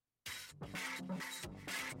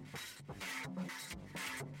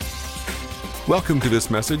Welcome to this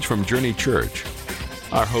message from Journey Church.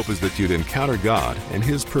 Our hope is that you'd encounter God and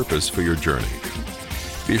His purpose for your journey.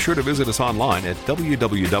 Be sure to visit us online at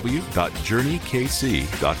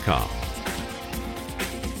www.journeykc.com.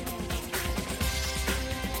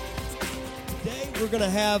 We're going to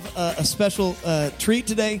have a special treat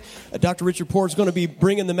today. Dr. Richard Port is going to be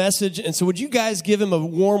bringing the message. And so would you guys give him a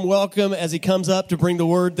warm welcome as he comes up to bring the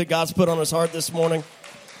word that God's put on his heart this morning?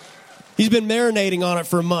 He's been marinating on it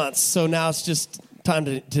for months, so now it's just time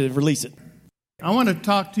to release it. I want to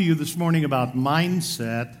talk to you this morning about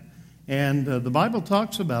mindset. And the Bible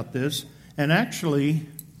talks about this. And actually,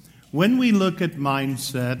 when we look at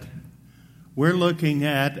mindset, we're looking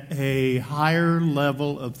at a higher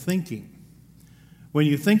level of thinking. When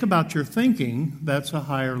you think about your thinking, that's a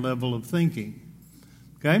higher level of thinking.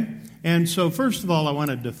 Okay? And so first of all, I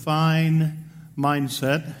want to define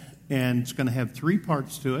mindset, and it's going to have three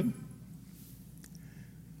parts to it.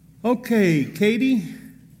 Okay, Katie,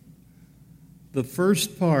 the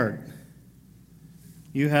first part,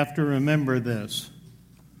 you have to remember this.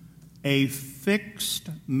 A fixed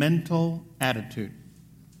mental attitude.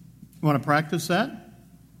 You want to practice that?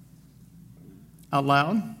 Out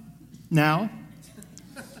loud? Now?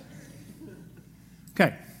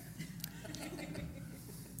 Okay.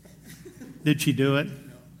 Did she do it? No.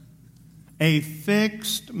 A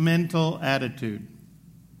fixed mental attitude.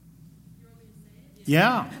 You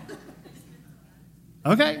want me to say it?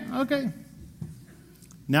 Yeah. Okay.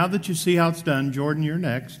 Now that you see how it's done, Jordan, you're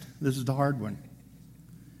next. This is the hard one.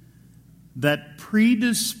 That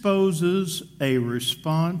predisposes a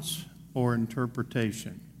response or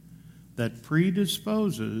interpretation. That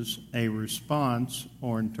predisposes a response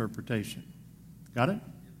or interpretation. Got it?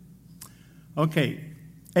 Okay.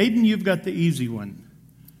 Aiden, you've got the easy one.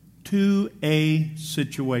 To a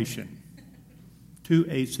situation. To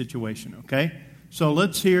a situation, okay? So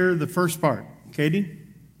let's hear the first part. Katie?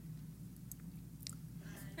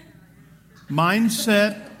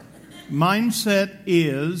 Mindset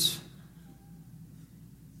is...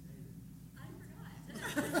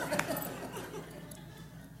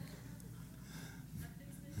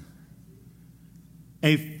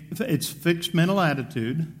 It's fixed mental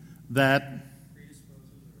attitude that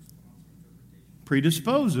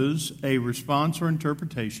predisposes a response or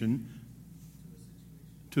interpretation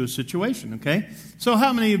to a situation, okay? So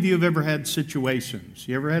how many of you have ever had situations?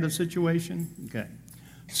 You ever had a situation? Okay.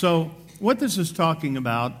 So what this is talking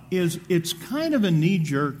about is it's kind of a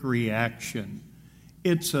knee-jerk reaction.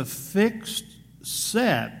 It's a fixed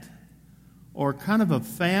set or kind of a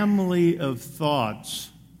family of thoughts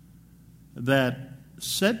that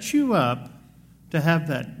sets you up to have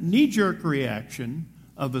that knee-jerk reaction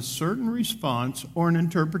of a certain response or an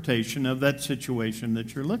interpretation of that situation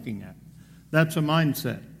that you're looking at. That's a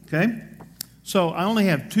mindset, okay? So I only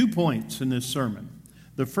have 2 points in this sermon.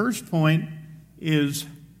 The first point is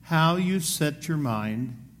how you set your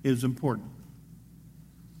mind is important.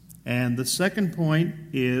 And the second point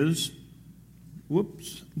is,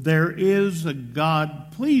 there is a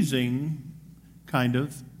God-pleasing kind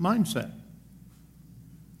of mindset.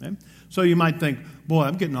 Okay? So you might think, boy,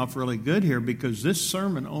 I'm getting off really good here because this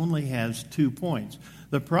sermon only has 2 points.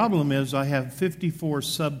 The problem is I have 54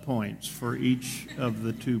 subpoints for each of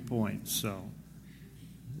the 2 points, so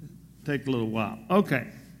take a little while. Okay,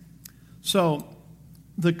 so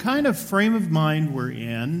the kind of frame of mind we're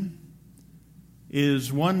in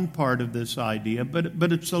is one part of this idea,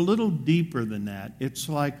 but it's a little deeper than that. It's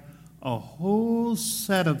like a whole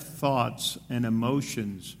set of thoughts and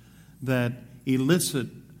emotions that elicit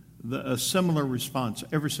a similar response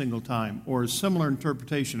every single time, or a similar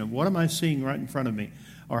interpretation of what am I seeing right in front of me,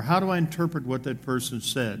 or how do I interpret what that person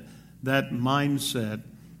said. That mindset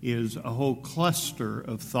is a whole cluster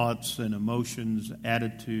of thoughts and emotions,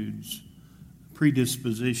 attitudes,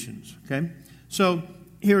 predispositions, okay? So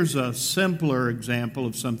here's a simpler example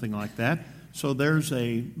of something like that. So there's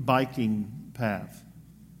a biking path.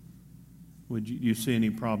 Would you see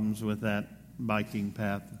any problems with that biking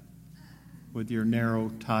path? With your narrow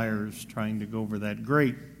tires trying to go over that.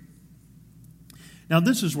 Great. Now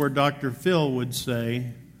this is where Dr. Phil would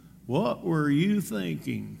say, what were you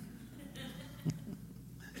thinking?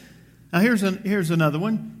 Now here's another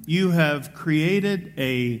one. You have created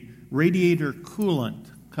a radiator coolant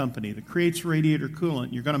company that creates radiator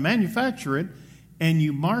coolant. You're going to manufacture it and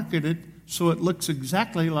you market it so it looks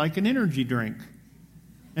exactly like an energy drink.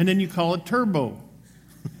 And then you call it Turbo.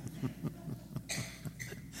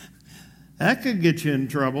 That could get you in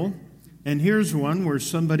trouble. And here's one where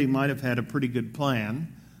somebody might have had a pretty good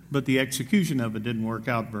plan, but the execution of it didn't work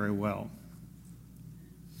out very well.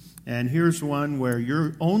 And here's one where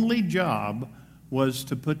your only job was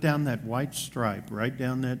to put down that white stripe right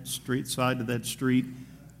down that street side of that street.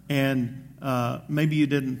 And maybe you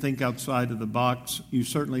didn't think outside of the box. You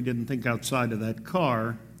certainly didn't think outside of that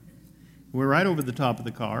car. We're right over the top of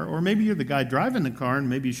the car. Or maybe you're the guy driving the car and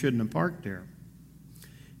maybe you shouldn't have parked there.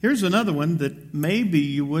 Here's another one that maybe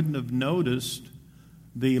you wouldn't have noticed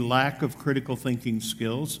the lack of critical thinking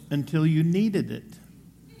skills until you needed it.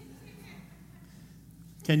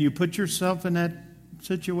 Can you put yourself in that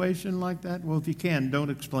situation like that? Well, if you can, don't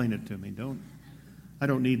explain it to me. I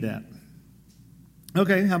don't need that.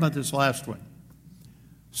 Okay, how about this last one?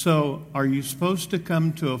 So, are you supposed to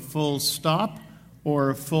come to a full stop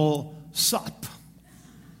or a full stop?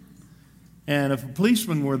 And if a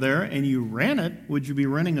policeman were there and you ran it, would you be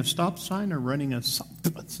running a stop sign or running a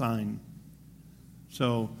stop sign?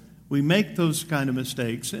 So, we make those kind of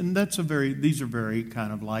mistakes, and these are very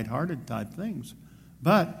kind of lighthearted type things.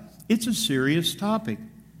 But it's a serious topic.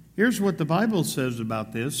 Here's what the Bible says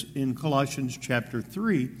about this in Colossians chapter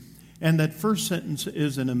 3. And that first sentence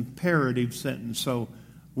is an imperative sentence. So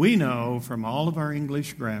we know from all of our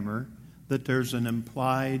English grammar that there's an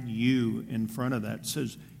implied you in front of that. It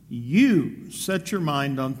says, you set your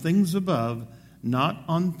mind on things above, not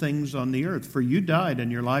on things on the earth. For you died,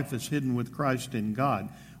 and your life is hidden with Christ in God.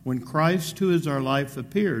 When Christ, who is our life,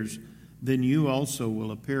 appears, then you also will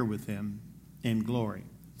appear with him in glory.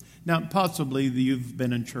 Now, possibly you've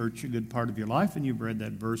been in church a good part of your life, and you've read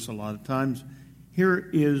that verse a lot of times. Here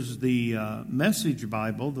is the Message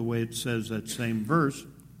Bible, the way it says that same verse.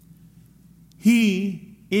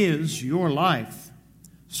 He is your life.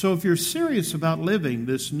 So if you're serious about living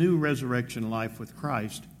this new resurrection life with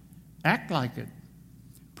Christ, act like it.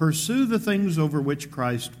 Pursue the things over which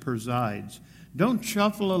Christ presides. Don't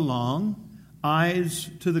shuffle along, eyes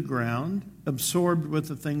to the ground, absorbed with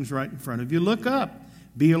the things right in front of you. Look up.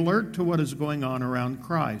 Be alert to what is going on around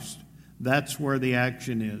Christ. That's where the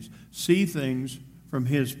action is. See things from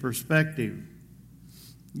his perspective.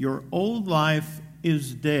 Your old life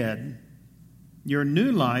is dead. Your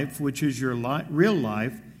new life, which is your real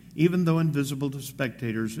life, even though invisible to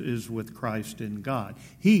spectators, is with Christ in God.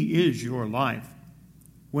 He is your life.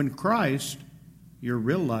 When Christ, your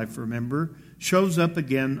real life, remember, shows up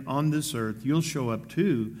again on this earth, you'll show up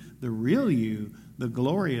too, the real you, the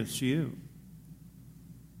glorious you.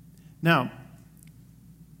 Now,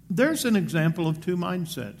 there's an example of two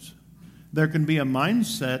mindsets. There can be a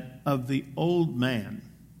mindset of the old man.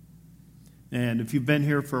 And if you've been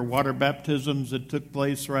here for water baptisms that took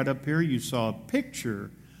place right up here, you saw a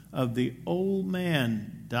picture of the old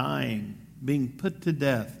man dying, being put to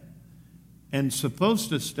death, and supposed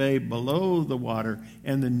to stay below the water,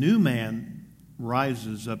 and the new man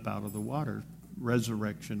rises up out of the water,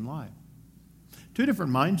 resurrection life. Two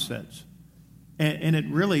different mindsets. And it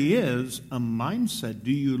really is a mindset.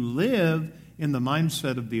 Do you live in the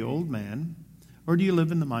mindset of the old man, or do you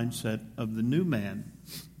live in the mindset of the new man?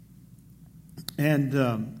 And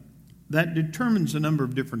that determines a number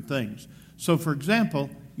of different things. So, for example,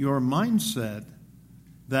 your mindset,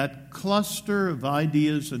 that cluster of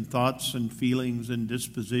ideas and thoughts and feelings and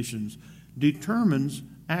dispositions, determines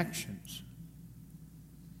actions.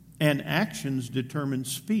 And actions determine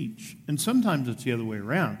speech. And sometimes it's the other way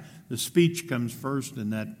around. The speech comes first,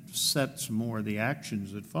 and that sets more the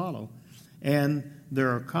actions that follow. And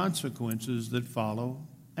there are consequences that follow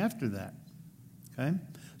after that. Okay?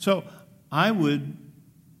 So I would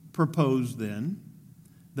propose then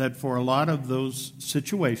that for a lot of those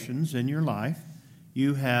situations in your life,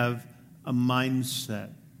 you have a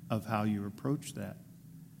mindset of how you approach that.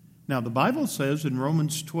 Now, the Bible says in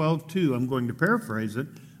Romans 12:2, I'm going to paraphrase it,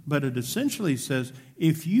 but it essentially says,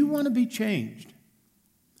 if you want to be changed,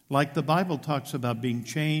 like the Bible talks about being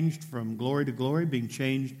changed from glory to glory, being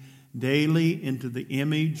changed daily into the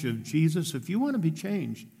image of Jesus, if you want to be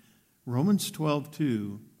changed, Romans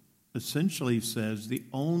 12:2 essentially says the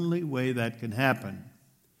only way that can happen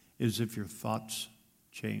is if your thoughts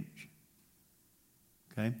change.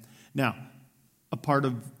 Okay? Now, a part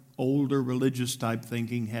of older religious type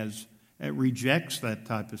thinking rejects that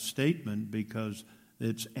type of statement because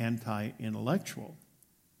it's anti-intellectual.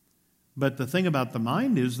 But the thing about the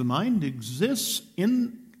mind is the mind exists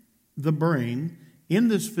in the brain, in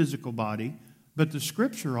this physical body, but the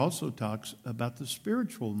Scripture also talks about the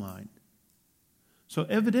spiritual mind. So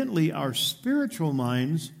evidently our spiritual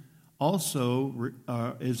minds also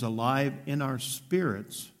is alive in our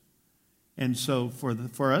spirits. And so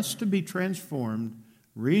for us to be transformed,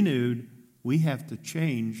 renewed, we have to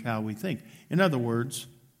change how we think. In other words,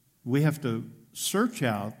 we have to search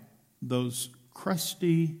out those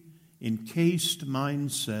crusty, encased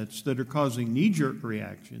mindsets that are causing knee-jerk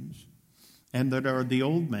reactions and that are the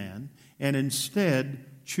old man, and instead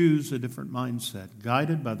choose a different mindset,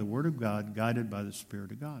 guided by the Word of God, guided by the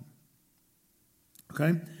Spirit of God.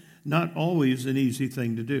 Okay? Not always an easy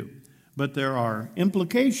thing to do, but there are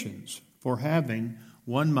implications for having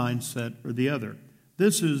one mindset or the other.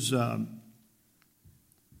 This is a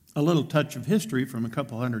little touch of history from a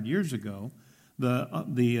couple hundred years ago.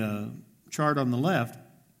 The chart on the left,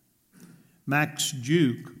 Max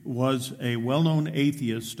Juke was a well-known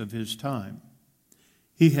atheist of his time.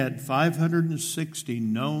 He had 560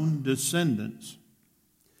 known descendants.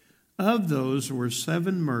 Of those were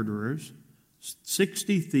 7 murderers,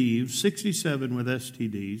 60 thieves, 67 with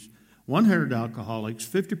STDs, 100 alcoholics,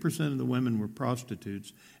 50% of the women were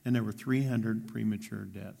prostitutes, and there were 300 premature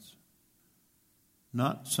deaths.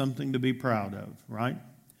 Not something to be proud of, right?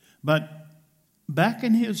 But back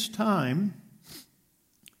in his time,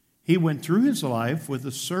 he went through his life with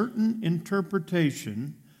a certain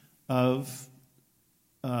interpretation of,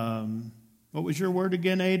 what was your word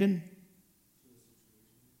again, Aiden?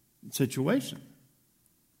 Situation.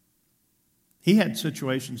 He had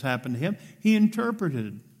situations happen to him. He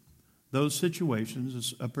interpreted those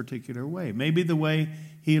situations a particular way. Maybe the way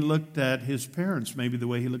he looked at his parents, maybe the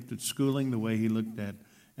way he looked at schooling, the way he looked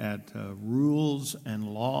at rules and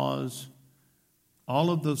laws, all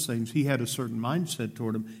of those things. He had a certain mindset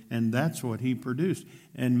toward them, and that's what he produced.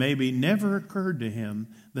 And maybe never occurred to him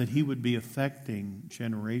that he would be affecting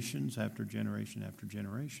generations after generation after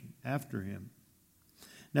generation after him.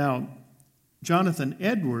 Now, Jonathan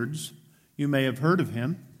Edwards, you may have heard of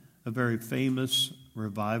him, a very famous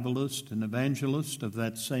revivalist and evangelist of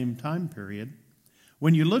that same time period.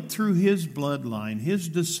 When you look through his bloodline, his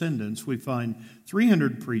descendants, we find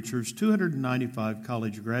 300 preachers, 295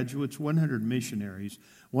 college graduates, 100 missionaries,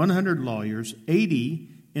 100 lawyers, 80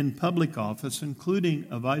 in public office, including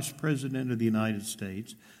a vice president of the United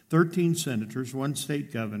States, 13 senators, 1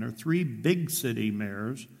 state governor, 3 big city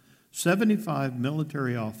mayors, 75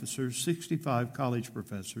 military officers, 65 college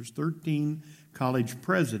professors, 13 college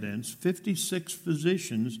presidents, 56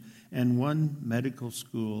 physicians, and 1 medical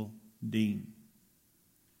school dean.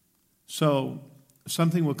 So,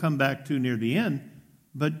 something we'll come back to near the end,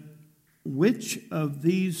 but which of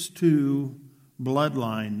these 2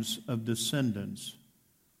 bloodlines of descendants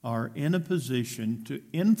are in a position to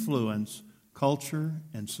influence culture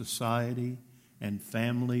and society and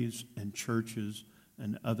families and churches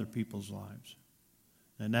and other people's lives?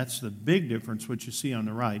 And that's the big difference, what you see on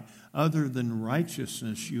the right. Other than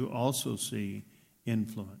righteousness, you also see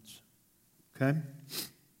influence. Okay?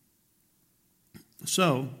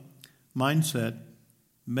 So, mindset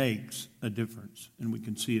makes a difference, and we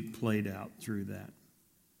can see it played out through that.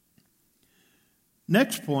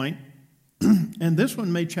 Next point, and this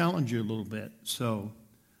one may challenge you a little bit, so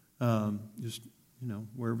just,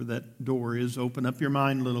 wherever that door is, open up your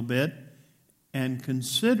mind a little bit and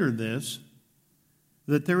consider this,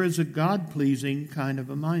 that there is a God-pleasing kind of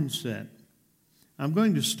a mindset. I'm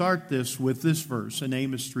going to start this with this verse in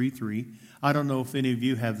Amos 3:3. I don't know if any of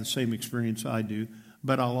you have the same experience I do,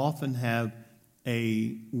 but I'll often have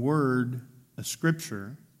a word, a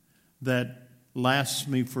scripture, that lasts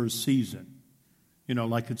me for a season.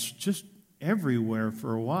 Like it's just everywhere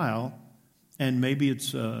for a while, and maybe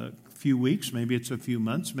it's a few weeks, maybe it's a few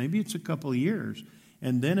months, maybe it's a couple of years,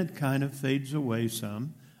 and then it kind of fades away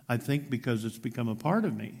some. I think because it's become a part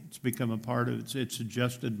of me. It's become a part of, it's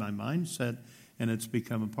adjusted my mindset, and it's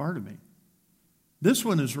become a part of me. This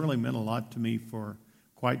one has really meant a lot to me for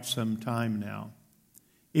quite some time now.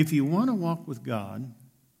 If you want to walk with God,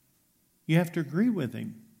 you have to agree with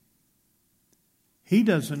Him. He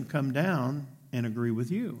doesn't come down and agree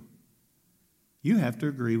with you. You have to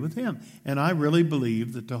agree with Him. And I really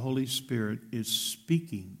believe that the Holy Spirit is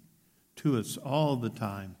speaking to us all the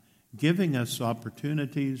time, giving us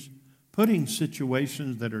opportunities, putting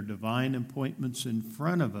situations that are divine appointments in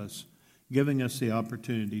front of us, giving us the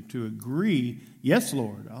opportunity to agree, yes,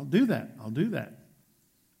 Lord, I'll do that, I'll do that.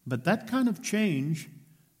 But that kind of change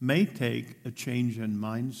may take a change in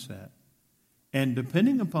mindset. And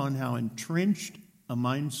depending upon how entrenched a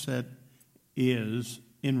mindset is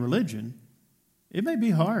in religion, it may be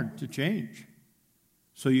hard to change.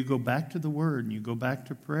 So you go back to the Word and you go back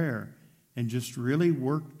to prayer and just really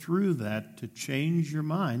work through that to change your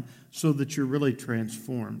mind so that you're really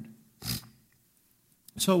transformed.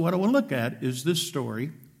 So what I want to look at is this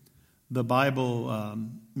story. The Bible,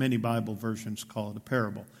 many Bible versions call it a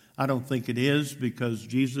parable. I don't think it is, because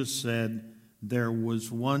Jesus said there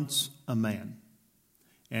was once a man.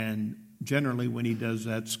 And generally when He does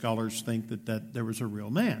that, scholars think that there was a real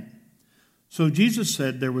man. So Jesus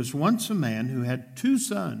said, there was once a man who had 2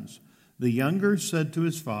 sons. The younger said to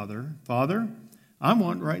his father, Father, I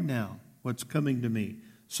want right now what's coming to me.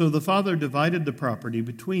 So the father divided the property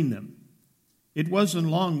between them. It wasn't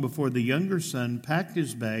long before the younger son packed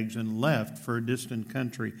his bags and left for a distant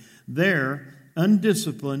country. There,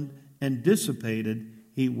 undisciplined and dissipated,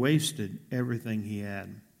 he wasted everything he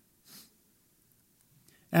had.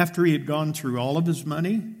 After he had gone through all of his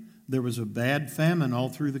money, there was a bad famine all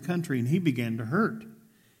through the country, and he began to hurt.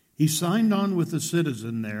 He signed on with a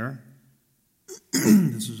citizen there,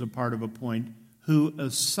 this is a part of a point, who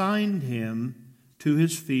assigned him to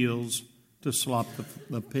his fields to slop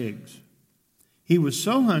the pigs. He was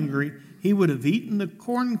so hungry, he would have eaten the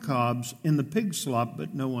corn cobs in the pig slop,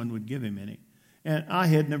 but no one would give him any. And I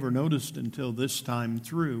had never noticed until this time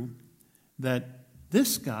through that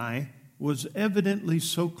this guy was evidently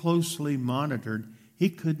so closely monitored, he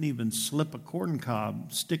couldn't even slip a corn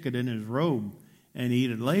cob, stick it in his robe, and eat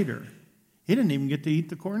it later. He didn't even get to eat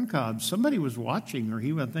the corn cobs. Somebody was watching, or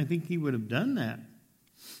I think he would have done that.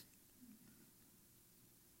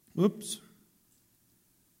 Whoops.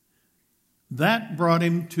 That brought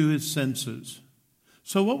him to his senses.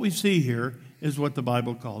 So what we see here is what the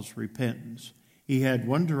Bible calls repentance. He had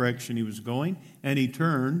one direction he was going, and he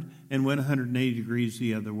turned and went 180 degrees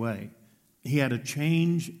the other way. He had a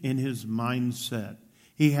change in his mindset.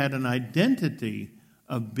 He had an identity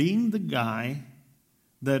of being the guy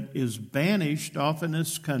that is banished off in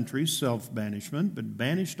this country, self-banishment, but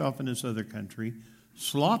banished off in this other country,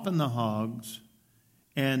 slopping the hogs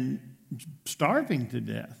and starving to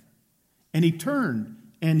death. And he turned,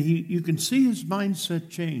 and you can see his mindset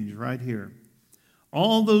change right here.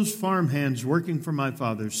 All those farmhands working for my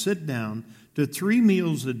father sit down to 3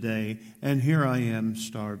 meals a day, and here I am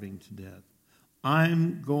starving to death.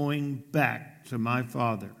 I'm going back to my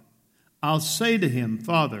father. I'll say to him,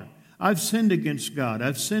 Father, I've sinned against God.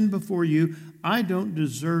 I've sinned before you. I don't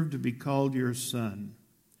deserve to be called your son.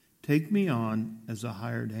 Take me on as a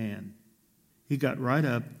hired hand. He got right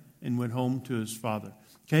up and went home to his father.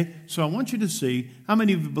 Okay, so I want you to see how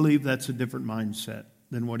many of you believe that's a different mindset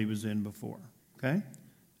than what he was in before. Okay?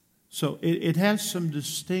 So it has some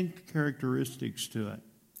distinct characteristics to it.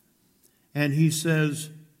 And he says,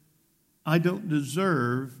 I don't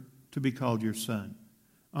deserve to be called your son.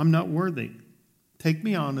 I'm not worthy. Take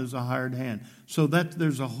me on as a hired hand. So that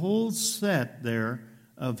there's a whole set there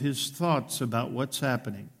of his thoughts about what's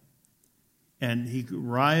happening. And he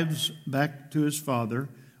arrives back to his father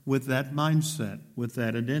with that mindset, with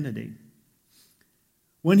that identity.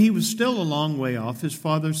 When he was still a long way off, his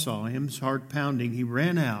father saw him, his heart pounding. He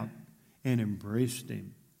ran out and embraced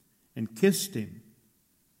him and kissed him.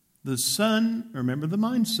 The son, remember the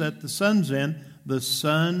mindset, the son's in. The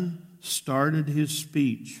son started his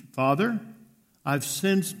speech. Father, I've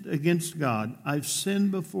sinned against God. I've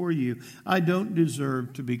sinned before you. I don't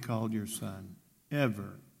deserve to be called your son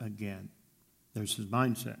ever again. There's his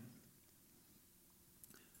mindset.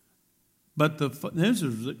 But this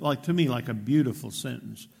is to me like a beautiful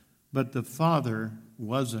sentence. But the father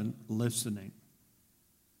wasn't listening.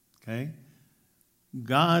 Okay?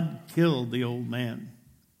 God killed the old man.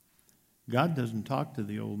 God doesn't talk to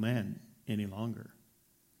the old man any longer.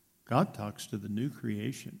 God talks to the new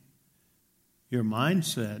creation. Your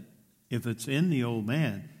mindset, if it's in the old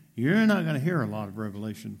man, you're not going to hear a lot of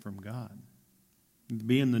revelation from God.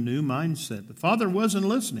 Be in the new mindset. The father wasn't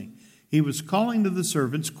listening. He was calling to the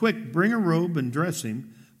servants, quick, bring a robe and dress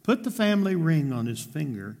him, put the family ring on his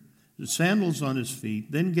finger, the sandals on his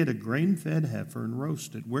feet, then get a grain-fed heifer and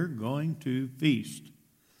roast it. We're going to feast.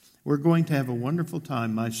 We're going to have a wonderful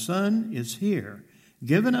time. My son is here,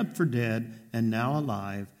 given up for dead and now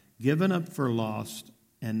alive, given up for lost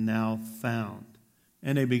and now found.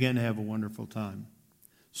 And they began to have a wonderful time.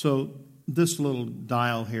 So this little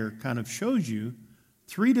dial here kind of shows you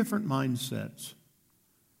 3 different mindsets.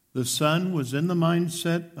 The son was in the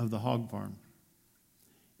mindset of the hog farm.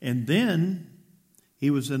 And then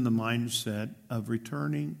he was in the mindset of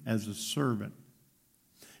returning as a servant.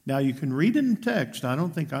 Now you can read in the text, I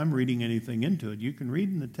don't think I'm reading anything into it. You can read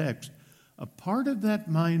in the text, a part of that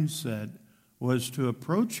mindset was to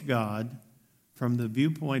approach God from the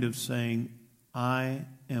viewpoint of saying, I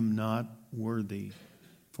am not worthy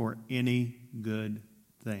for any good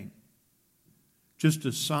thing. Just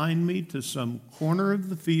assign me to some corner of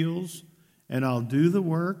the fields and I'll do the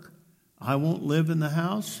work. I won't live in the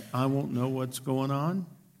house. I won't know what's going on.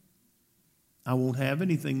 I won't have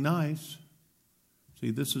anything nice.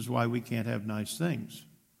 See, this is why we can't have nice things.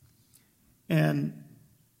 And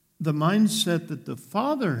the mindset that the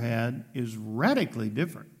father had is radically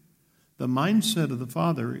different. The mindset of the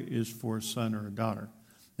father is for a son or a daughter.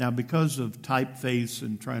 Now, because of typeface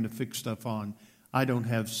and trying to fix stuff on, I don't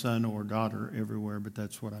have son or daughter everywhere, but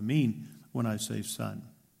that's what I mean when I say son.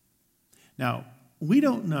 Now, we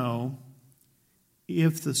don't know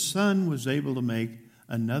if the son was able to make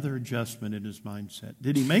another adjustment in his mindset.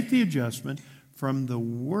 Did he make the adjustment from the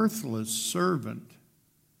worthless servant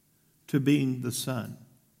to being the son?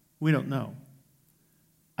 We don't know.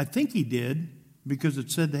 I think he did because it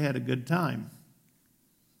said they had a good time.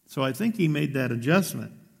 So I think he made that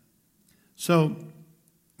adjustment. So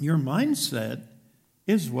your mindset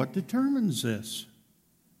is what determines this.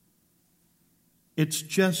 It's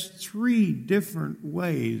just 3 different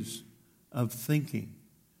ways of thinking,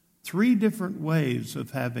 3 different ways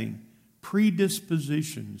of having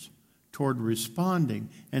predispositions toward responding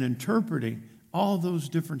and interpreting all those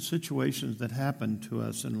different situations that happen to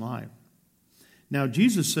us in life. Now,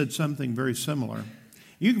 Jesus said something very similar.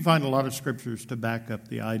 You can find a lot of scriptures to back up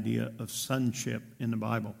the idea of sonship in the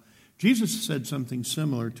Bible. Jesus said something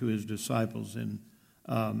similar to his disciples in,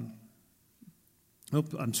 I'm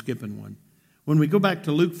skipping one. When we go back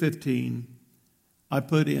to Luke 15, I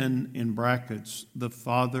put in brackets, the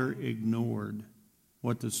Father ignored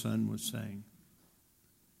what the Son was saying.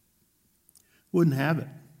 Wouldn't have it.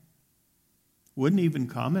 Wouldn't even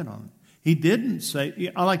comment on it. He didn't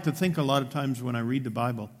say, I like to think a lot of times when I read the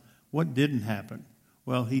Bible, what didn't happen?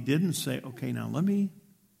 Well, he didn't say, okay, now let me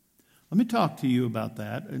talk to you about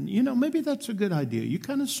that. And, maybe that's a good idea. You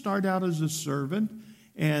kind of start out as a servant,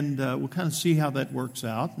 and we'll kind of see how that works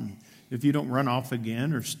out. And if you don't run off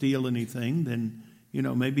again or steal anything, then,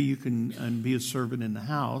 maybe you can be a servant in the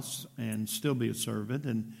house and still be a servant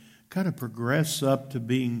and kind of progress up to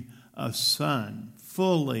being a son,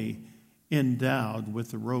 fully endowed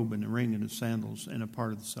with the robe and the ring and the sandals and a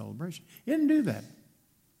part of the celebration. He didn't do that.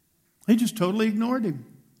 He just totally ignored him.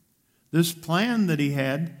 This plan that he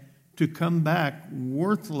had to come back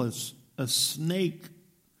worthless, a snake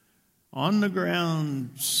on the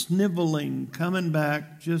ground, sniveling, coming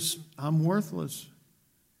back, I'm worthless.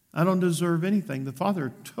 I don't deserve anything. The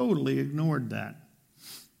Father totally ignored that.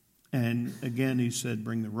 And again, he said,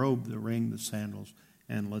 bring the robe, the ring, the sandals,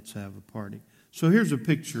 and let's have a party. So here's a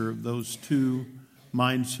picture of those 2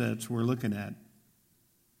 mindsets we're looking at.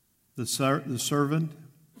 The servant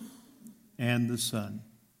and the son.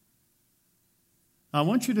 I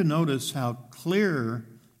want you to notice how clear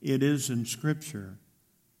it is in Scripture.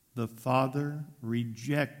 The Father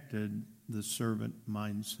rejected the servant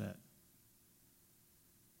mindset.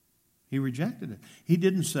 He rejected it. He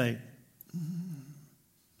didn't say,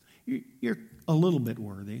 you're a little bit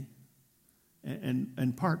worthy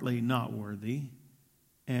and partly not worthy.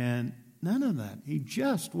 And none of that. He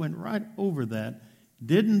just went right over that,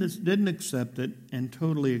 didn't accept it, and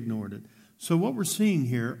totally ignored it. So what we're seeing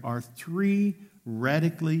here are 3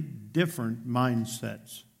 radically different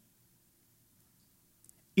mindsets.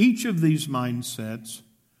 Each of these mindsets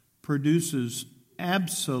produces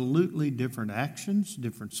absolutely different actions,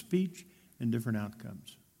 different speech, and different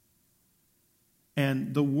outcomes.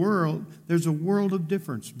 And there's a world of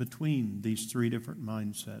difference between these 3 different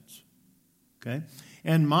mindsets. Okay?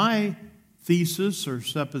 And my thesis or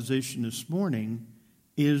supposition this morning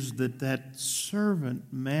is that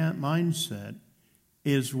servant mindset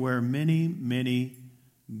is where many, many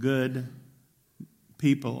good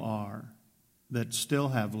people are that still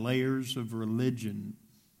have layers of religion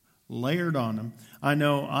layered on them. I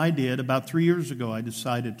know I did. About 3 years ago, I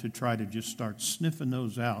decided to try to just start sniffing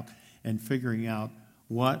those out and figuring out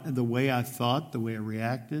what the way I thought, the way I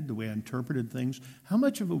reacted, the way I interpreted things, how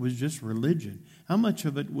much of it was just religion? How much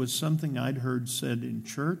of it was something I'd heard said in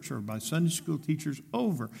church or by Sunday school teachers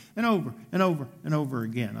over and over and over and over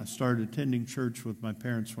again? I started attending church with my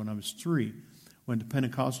parents when I was 3. Went to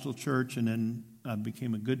Pentecostal church, and then I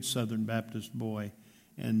became a good Southern Baptist boy.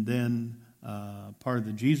 And then part of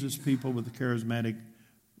the Jesus people with the charismatic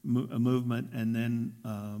movement, and then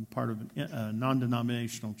part of a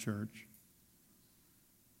non-denominational church.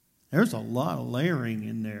 There's a lot of layering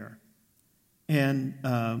in there. And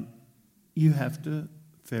you have to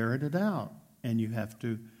ferret it out. And you have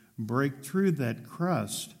to break through that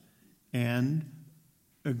crust and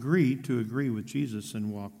agree with Jesus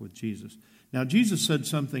and walk with Jesus. Now, Jesus said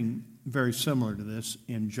something very similar to this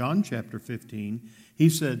in John chapter 15. He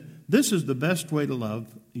said, this is the best way to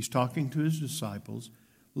love. He's talking to his disciples.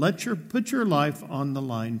 Put your life on the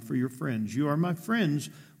line for your friends. You are my friends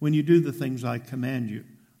when you do the things I command you.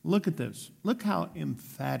 Look at this. Look how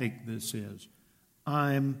emphatic this is.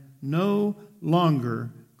 I'm no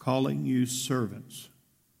longer calling you servants,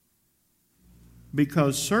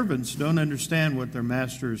 because servants don't understand what their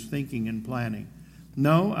master is thinking and planning.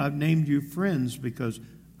 No, I've named you friends because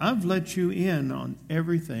I've let you in on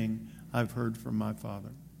everything I've heard from my Father.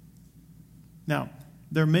 Now,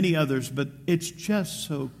 there are many others, but it's just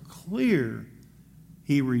so clear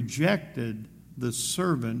he rejected the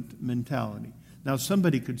servant mentality. Now,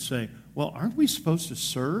 somebody could say, well, aren't we supposed to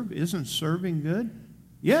serve? Isn't serving good?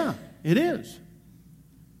 Yeah, it is.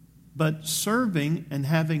 But serving and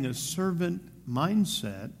having a servant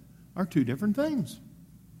mindset are two different things.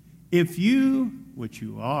 If you, which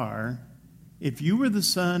you are, if you were the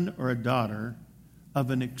son or a daughter of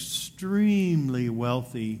an extremely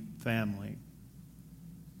wealthy family,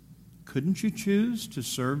 couldn't you choose to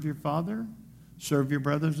serve your father, serve your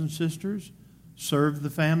brothers and sisters, serve the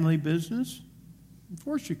family business? Of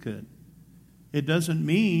course you could. It doesn't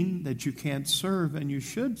mean that you can't serve, and you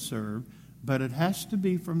should serve, but it has to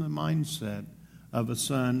be from the mindset of a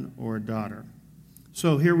son or a daughter.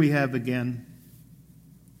 So here we have again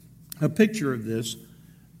a picture of this.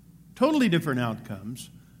 Totally different outcomes.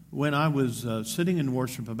 When I was sitting in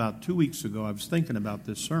worship about 2 weeks ago, I was thinking about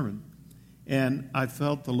this sermon, and I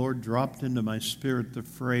felt the Lord dropped into my spirit the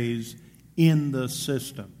phrase, in the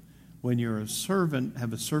system. When you're a servant,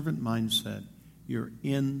 have a servant mindset, you're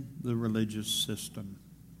in the religious system,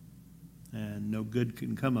 and no good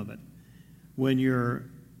can come of it. When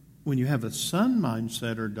you have a son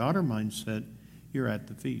mindset or daughter mindset, you're at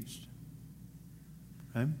the feast.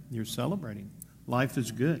 Okay? You're celebrating. Life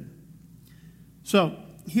is good. So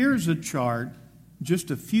here's a chart,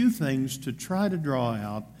 just a few things to try to draw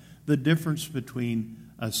out the difference between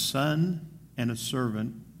a son and a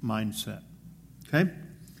servant mindset. Okay?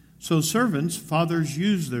 So servants, fathers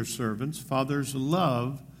use their servants. Fathers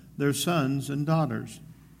love their sons and daughters.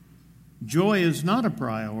 Joy is not a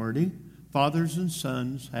priority. Fathers and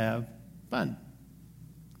sons have fun.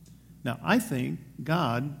 Now, I think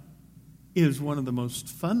God is one of the most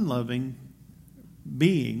fun-loving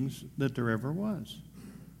beings that there ever was.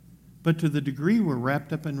 But to the degree we're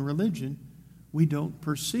wrapped up in religion, we don't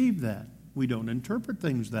perceive that. We don't interpret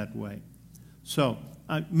things that way. So,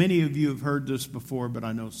 many of you have heard this before, but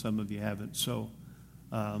I know some of you haven't. So,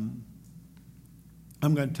 I'm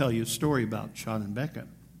going to tell you a story about Sean and Becca.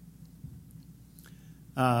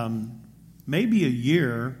 Maybe a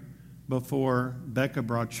year before Becca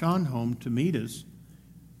brought Sean home to meet us,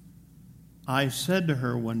 I said to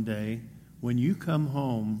her one day, when you come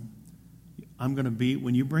home,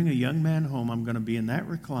 when you bring a young man home, I'm going to be in that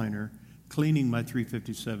recliner cleaning my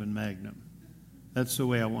 357 Magnum. That's the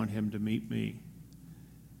way I want him to meet me.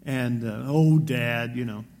 And, Dad,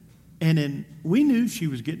 And then we knew she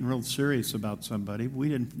was getting real serious about somebody. We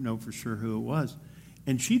didn't know for sure who it was.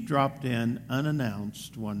 And she dropped in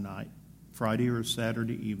unannounced one night, Friday or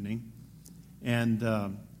Saturday evening. And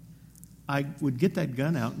I would get that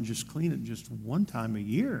gun out and just clean it just one time a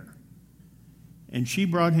year. And she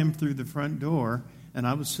brought him through the front door, and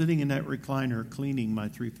I was sitting in that recliner cleaning my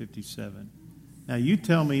 357. Now, you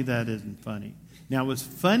tell me that isn't funny. Now, it was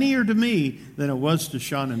funnier to me than it was to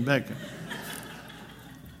Sean and Becca.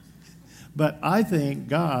 But I think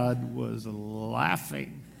God was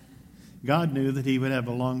laughing. God knew that he would have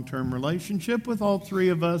a long-term relationship with all three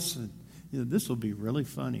of us. And, this will be really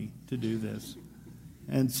funny to do this.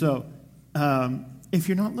 And so, if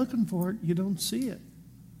you're not looking for it, you don't see it.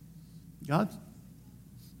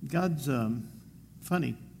 God's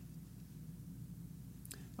funny.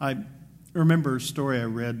 I remember a story I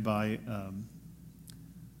read by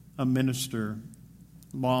a minister,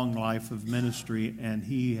 long life of ministry, and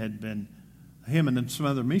him and then some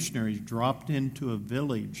other missionaries dropped into a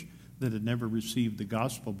village that had never received the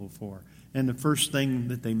gospel before. And the first thing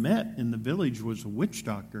that they met in the village was a witch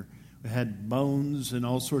doctor who had bones and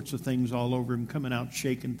all sorts of things all over him, coming out,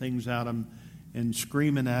 shaking things at him and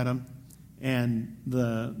screaming at him. And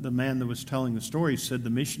the man that was telling the story said the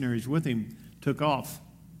missionaries with him took off.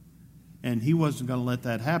 And he wasn't going to let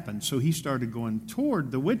that happen. So he started going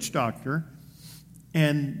toward the witch doctor.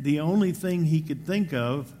 And the only thing he could think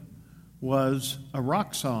of was a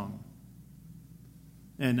rock song.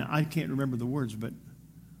 And I can't remember the words, but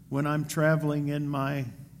when I'm traveling in my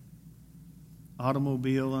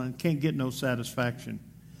automobile and I can't get no satisfaction.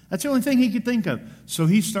 That's the only thing he could think of. So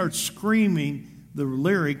he starts screaming the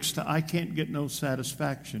lyrics to I Can't Get No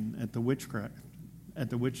Satisfaction at the witch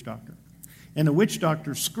doctor. And the witch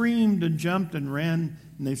doctor screamed and jumped and ran,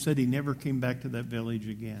 and they said he never came back to that village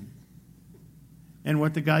again. And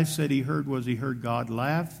what the guy said he heard was he heard God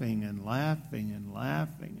laughing and laughing and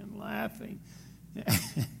laughing and laughing.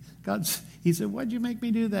 He said, why'd you make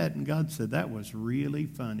me do that? And God said, that was really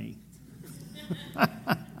funny.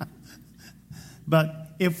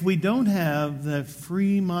 But if we don't have the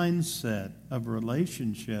free mindset of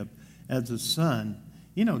relationship as a son,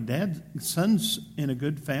 You know, sons in a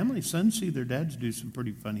good family, sons see their dads do some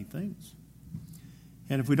pretty funny things.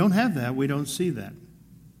 And if we don't have that, we don't see that.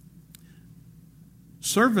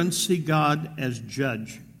 Servants see God as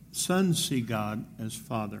judge. Sons see God as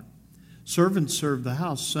father. Servants serve the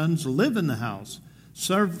house. Sons live in the house.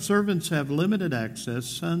 Servants have limited access.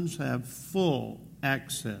 Sons have full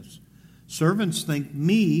access. Servants think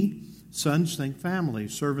me. Sons think family.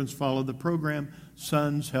 Servants follow the program.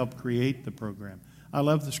 Sons help create the program. I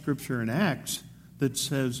love the scripture in Acts that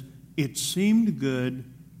says, it seemed good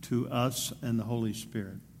to us and the Holy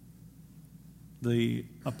Spirit. The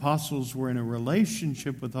apostles were in a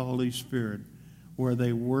relationship with the Holy Spirit where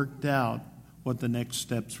they worked out what the next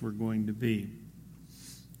steps were going to be.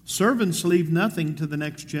 Servants leave nothing to the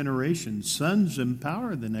next generation. Sons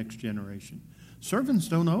empower the next generation. Servants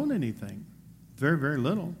don't own anything. Very, very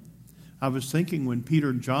little. I was thinking when Peter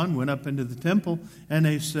and John went up into the temple and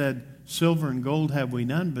they said, silver and gold have we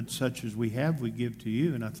none, but such as we have we give to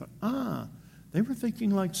you. And I thought, they were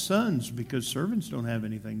thinking like sons because servants don't have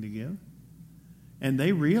anything to give. And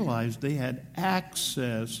they realized they had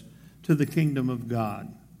access to the kingdom of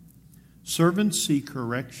God. Servants see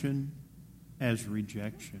correction as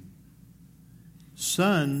rejection.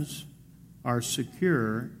 Sons are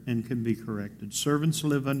secure and can be corrected. Servants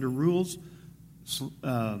live under rules.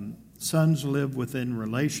 Sons live within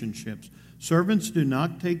relationships. Servants do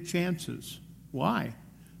not take chances. Why?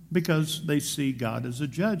 Because they see God as a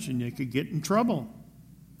judge and they could get in trouble.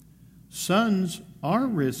 Sons are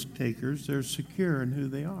risk takers. They're secure in who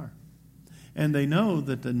they are. And they know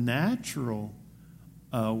that the natural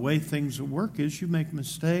way things work is you make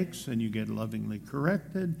mistakes and you get lovingly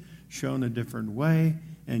corrected, shown a different way,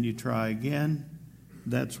 and you try again.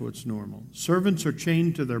 That's what's normal. Servants are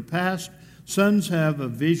chained to their past. Sons have a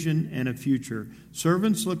vision and a future.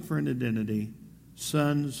 Servants look for an identity.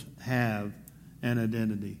 Sons have an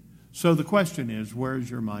identity. So the question is, where is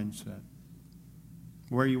your mindset?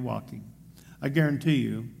 Where are you walking? I guarantee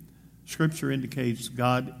you, Scripture indicates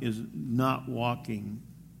God is not walking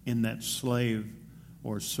in that slave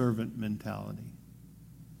or servant mentality.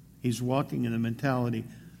 He's walking in the mentality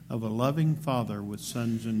of a loving father with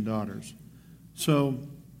sons and daughters. So,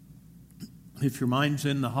 if your mind's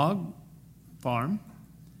in the hog farm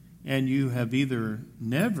and you have either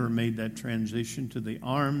never made that transition to the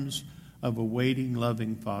arms of a waiting,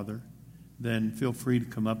 loving father, then feel free to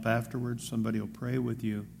come up afterwards. Somebody will pray with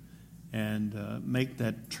you and make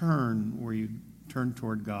that turn where you turn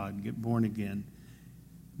toward God, get born again.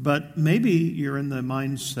 But maybe you're in the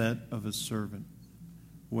mindset of a servant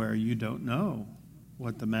where you don't know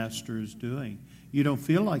what the master is doing. You don't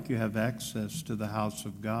feel like you have access to the house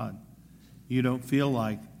of God. You don't feel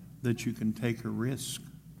like that you can take a risk,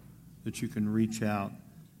 that you can reach out.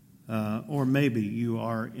 Or maybe you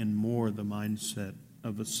are in more the mindset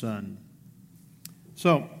of a son.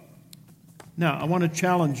 So, now I want to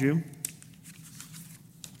challenge you,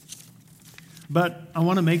 but I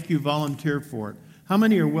want to make you volunteer for it. How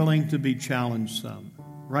many are willing to be challenged some?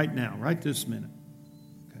 Right now, right this minute.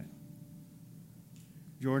 Okay.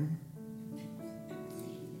 Jordan?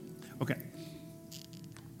 Okay.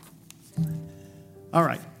 All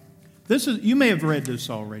right. You may have read this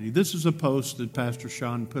already. This is a post that Pastor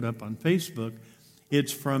Sean put up on Facebook.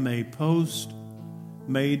 It's from a post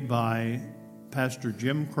made by Pastor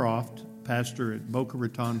Jim Croft, pastor at Boca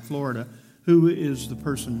Raton, Florida, who is the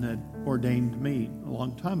person that ordained me a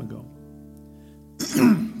long time ago.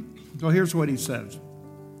 So here's what he says.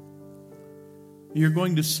 You're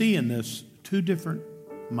going to see in this two different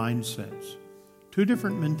mindsets, two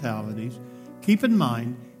different mentalities. Keep in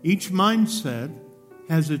mind, each mindset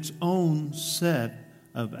has its own set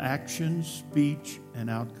of actions, speech, and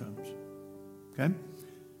outcomes. Okay?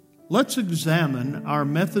 Let's examine our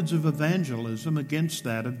methods of evangelism against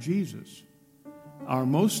that of Jesus. Our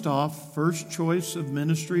most oft first choice of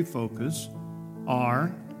ministry focus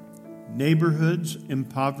are neighborhoods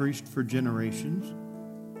impoverished for generations,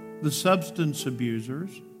 the substance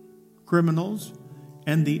abusers, criminals,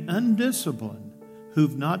 and the undisciplined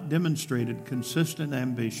who've not demonstrated consistent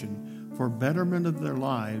ambition for betterment of their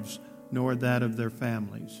lives nor that of their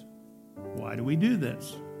families. Why do we do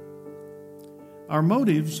this? Our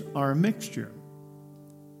motives are a mixture.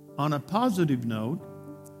 On a positive note,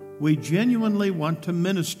 we genuinely want to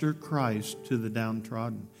minister Christ to the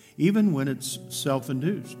downtrodden, even when it's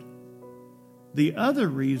self-induced. The other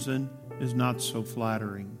reason is not so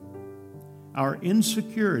flattering. Our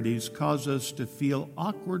insecurities cause us to feel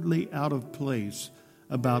awkwardly out of place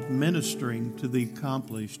about ministering to the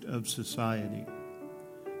accomplished of society.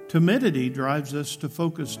 Timidity drives us to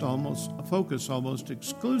focus almost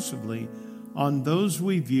exclusively on those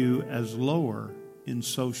we view as lower in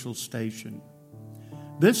social station.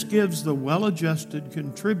 This gives the well-adjusted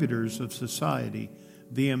contributors of society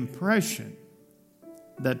the impression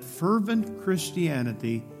that fervent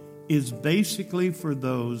Christianity is basically for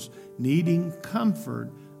those needing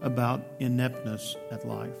comfort about ineptness at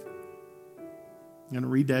life. I'm going to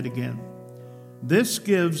read that again. This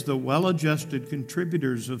gives the well-adjusted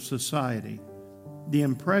contributors of society the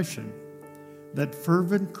impression that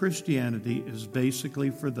fervent Christianity is basically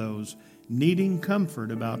for those needing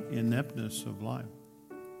comfort about ineptness of life.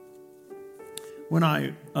 When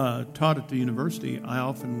I taught at the university, I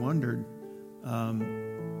often wondered,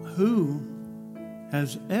 who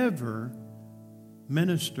has ever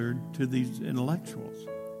ministered to these intellectuals?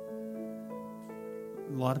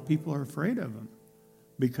 A lot of people are afraid of them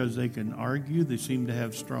because they can argue. They seem to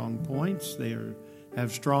have strong points. They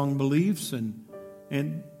have strong beliefs,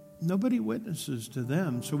 and nobody witnesses to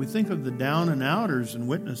them. So we think of the down and outers and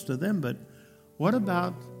witness to them, but what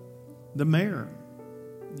about the mayor?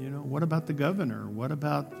 What about the governor? What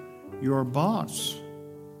about your boss?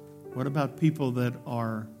 What about people that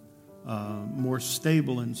are more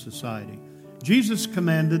stable in society? Jesus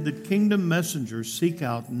commanded that kingdom messengers seek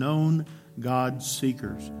out known God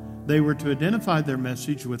seekers. They were to identify their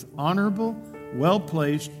message with honorable,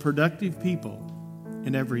 well-placed, productive people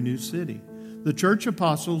in every new city. The church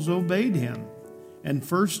apostles obeyed him and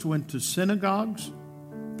first went to synagogues,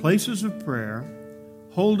 places of prayer,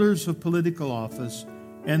 holders of political office,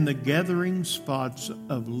 and the gathering spots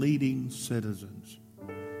of leading citizens.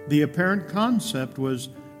 The apparent concept was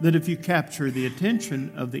that if you capture the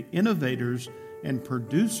attention of the innovators and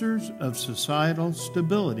producers of societal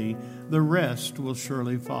stability, the rest will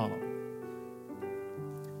surely follow.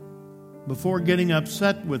 Before getting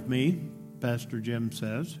upset with me, Pastor Jim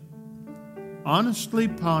says, honestly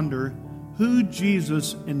ponder who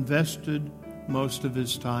Jesus invested most of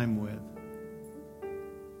his time with.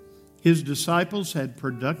 His disciples had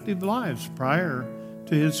productive lives prior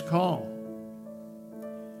to his call.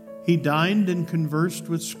 He dined and conversed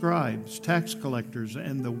with scribes, tax collectors,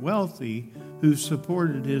 and the wealthy who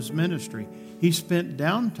supported his ministry. He spent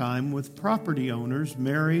downtime with property owners,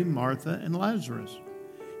 Mary, Martha, and Lazarus.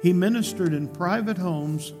 He ministered in private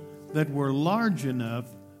homes that were large enough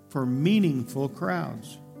for meaningful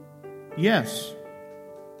crowds. Yes,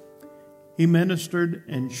 he ministered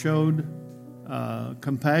and showed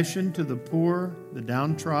compassion to the poor, the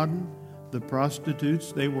downtrodden, the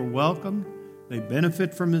prostitutes. They were welcomed. They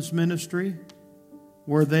benefit from his ministry.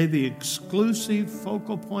 Were they the exclusive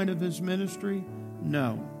focal point of his ministry?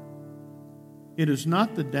 No. It is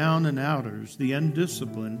not the down and outers, the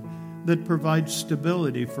undisciplined, that provides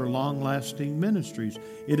stability for long-lasting ministries.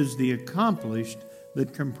 It is the accomplished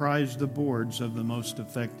that comprise the boards of the most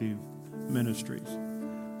effective ministries.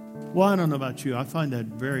 Well, I don't know about you. I find that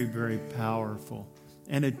very, very powerful.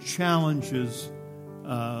 And it challenges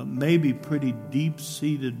maybe pretty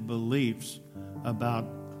deep-seated beliefs about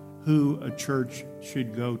who a church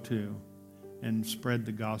should go to and spread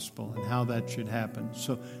the gospel and how that should happen.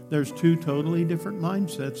 So there's two totally different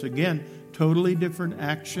mindsets. Again, totally different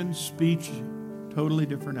actions, speech, totally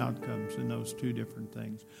different outcomes in those two different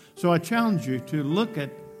things. So I challenge you to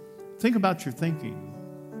think about your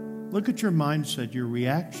thinking. Look at your mindset, your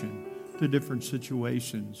reaction to different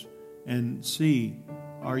situations, and see,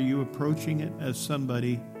 are you approaching it as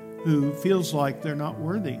somebody who feels like they're not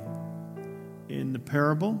worthy? In the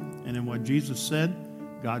parable and in what Jesus said,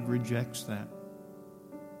 God rejects that.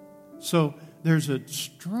 So there's a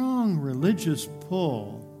strong religious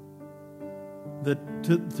pull that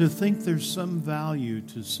to think there's some value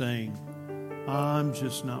to saying, I'm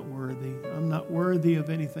just not worthy. I'm not worthy of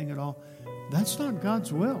anything at all. That's not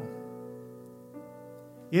God's will.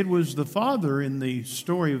 It was the father in the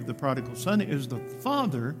story of the prodigal son. It was the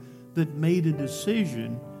father that made a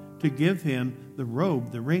decision to give him the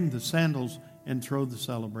robe, the ring, the sandals, and throw the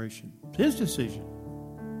celebration. His decision.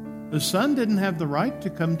 The son didn't have the right to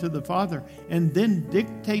come to the father and then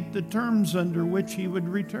dictate the terms under which he would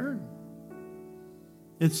return.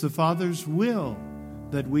 It's the father's will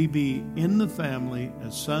that we be in the family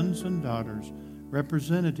as sons and daughters,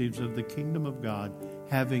 representatives of the kingdom of God,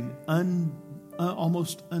 having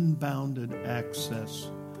almost unbounded access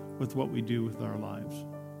with what we do with our lives.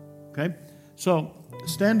 Okay? So,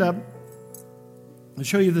 stand up. I'll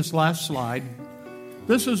show you this last slide.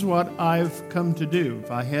 This is what I've come to do. If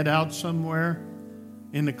I head out somewhere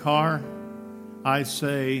in the car, I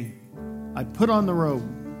say, I put on the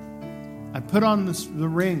robe. I put on the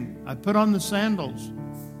ring. I put on the sandals.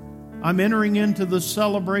 I'm entering into the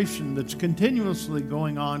celebration that's continuously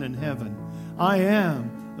going on in heaven. I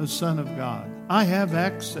am a son of God. I have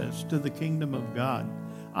access to the kingdom of God.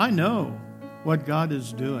 I know what God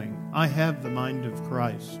is doing. I have the mind of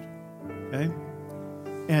Christ. Okay?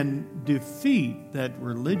 And defeat that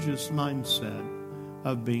religious mindset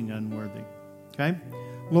of being unworthy. Okay?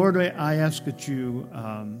 Lord, I ask that you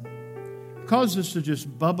cause this to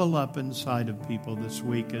just bubble up inside of people this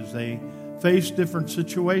week as they face different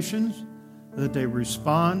situations, that they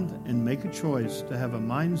respond and make a choice to have a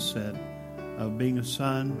mindset of being a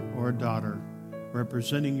son or a daughter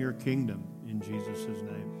representing your kingdom in Jesus'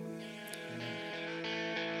 name.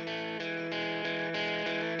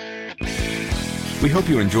 We hope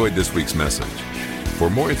you enjoyed this week's message. For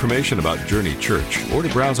more information about Journey Church or to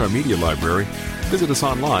browse our media library, visit us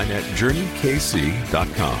online at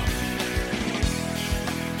journeykc.com.